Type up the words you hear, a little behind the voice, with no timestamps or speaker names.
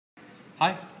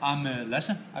Hi, I'm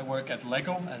Lasse. I work at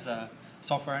LEGO as a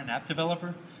software and app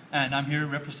developer, and I'm here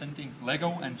representing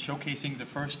LEGO and showcasing the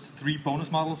first 3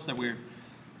 bonus models that we're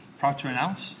proud to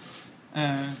announce.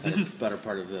 This is better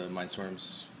part of the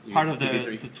Mindstorms EV3. Part of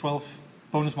the 12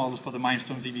 bonus models for the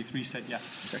Mindstorms EV3 set, yeah.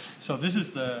 Okay. So this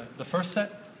is the first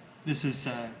set. This is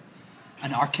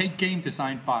an arcade game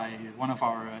designed by one of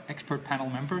our expert panel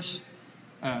members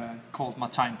called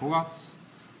Martijn Bogarts.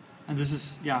 And this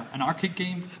is, an arcade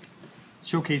game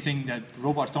showcasing that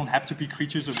robots don't have to be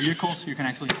creatures or vehicles. You can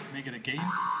actually make it a game.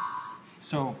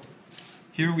 So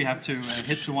here we have to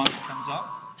hit the one that comes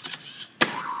up.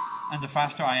 And the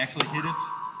faster I actually hit it,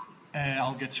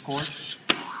 I'll get scored.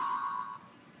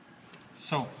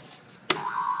 So,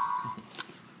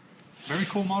 very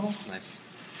cool model. Nice.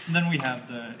 And then we have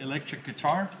the electric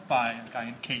guitar by a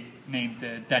guy named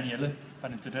Daniele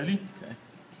Panettarelli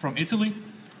from Italy.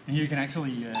 And here you can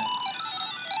actually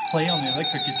play on the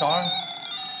electric guitar.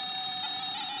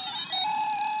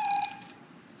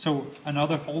 So a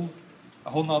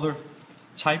whole nother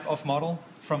type of model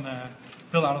from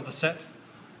built out of the set.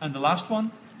 And the last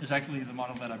one is actually the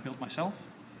model that I built myself.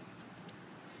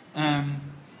 And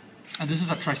this is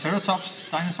a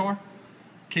Triceratops Dinosaur,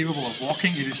 capable of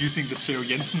walking. It is using the Theo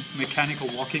Jensen mechanical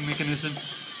walking mechanism.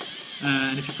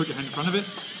 And if you put your hand in front of it,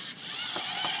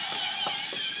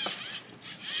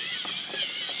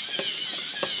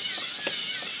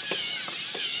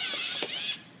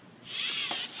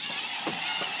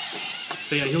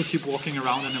 so yeah, he'll keep walking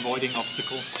around and avoiding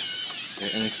obstacles.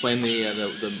 Okay, and explain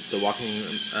the walking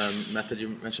method you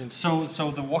mentioned.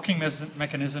 So the walking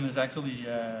mechanism is actually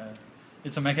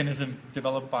it's a mechanism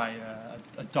developed by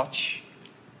a Dutch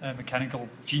mechanical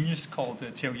genius called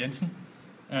Theo Jensen.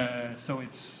 So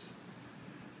it's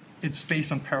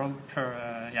based on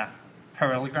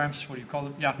parallelograms. What do you call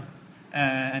it? Yeah,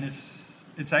 and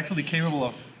it's actually capable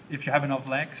of, if you have enough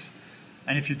legs,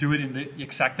 and if you do it in the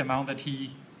exact amount that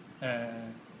he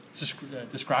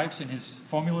describes in his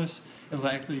formulas, it'll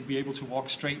actually be able to walk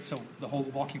straight, so the whole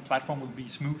walking platform will be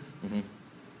smooth. Mm-hmm.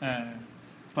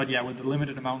 But yeah, with the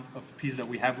limited amount of pieces that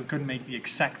we have, we couldn't make the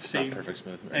exact same. Not perfect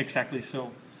smooth. Right? Exactly.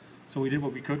 So we did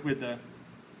what we could with the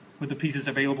pieces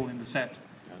available in the set.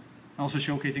 Yeah. Also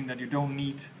showcasing that you don't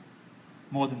need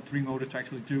more than 3 motors to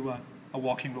actually do a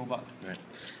walking robot. Right.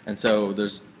 And so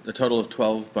there's a total of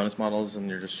 12 bonus models, and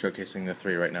you're just showcasing the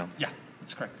 3 right now. Yeah,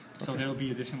 that's correct. Okay. So there will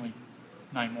be additionally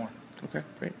 9 more. Okay,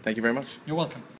 great. Thank you very much. You're welcome.